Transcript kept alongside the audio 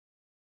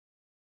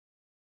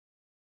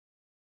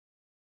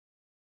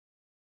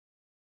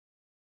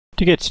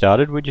To get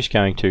started, we're just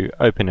going to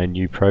open a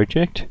new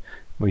project.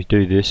 We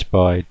do this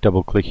by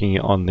double clicking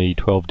on the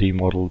 12D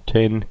Model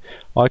 10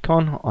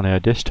 icon on our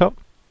desktop.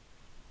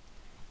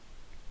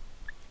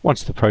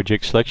 Once the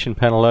project selection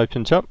panel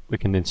opens up, we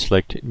can then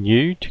select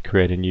New to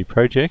create a new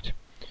project.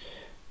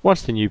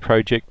 Once the new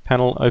project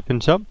panel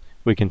opens up,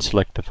 we can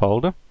select the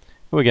folder.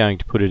 We're going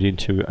to put it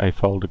into a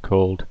folder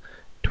called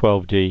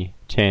 12D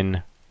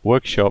 10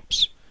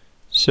 Workshops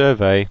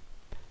Survey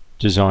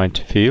Design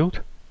to Field.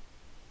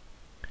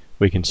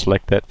 We can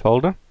select that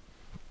folder,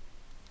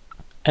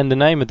 and the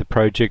name of the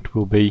project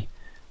will be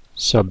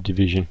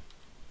Subdivision.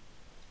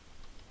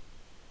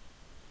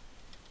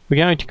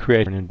 We're going to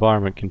create an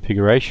environment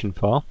configuration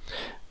file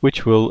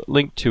which will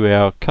link to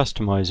our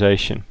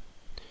customization.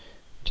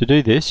 To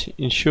do this,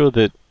 ensure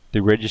that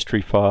the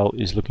registry file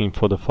is looking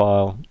for the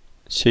file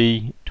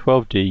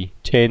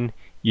C12D10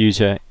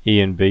 user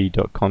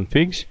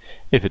env.configs.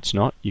 If it's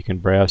not, you can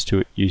browse to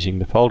it using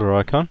the folder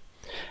icon,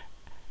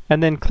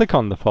 and then click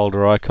on the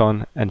folder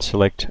icon and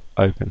select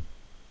Open.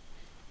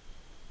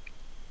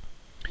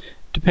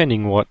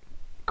 Depending what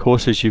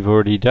courses you've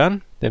already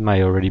done, there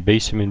may already be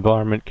some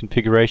environment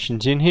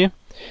configurations in here.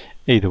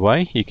 Either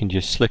way, you can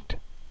just select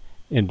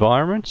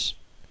Environments,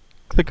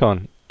 click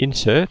on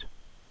Insert,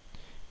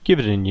 give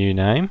it a new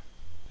name,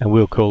 and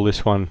we'll call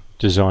this one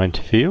Design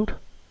to Field.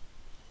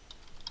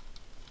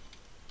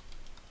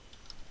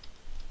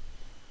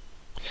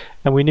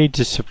 And we need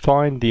to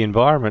find the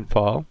environment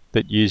file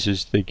that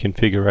uses the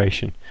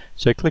configuration.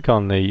 So click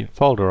on the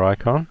folder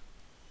icon,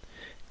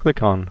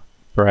 click on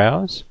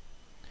Browse,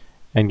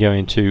 and go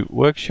into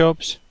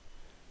Workshops,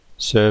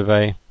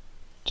 Survey,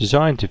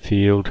 Design to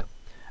Field.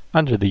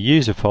 Under the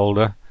user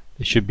folder,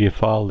 there should be a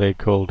file there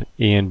called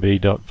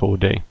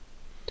env.4d.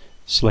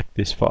 Select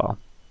this file.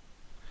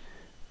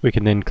 We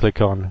can then click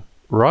on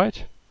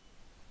Write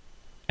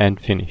and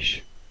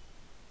Finish.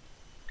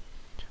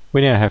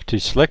 We now have to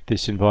select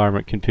this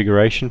environment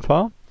configuration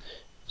file.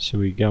 So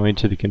we go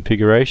into the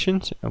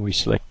configurations and we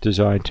select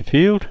Design to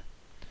Field,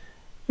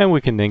 and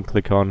we can then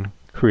click on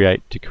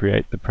Create to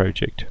create the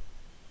project.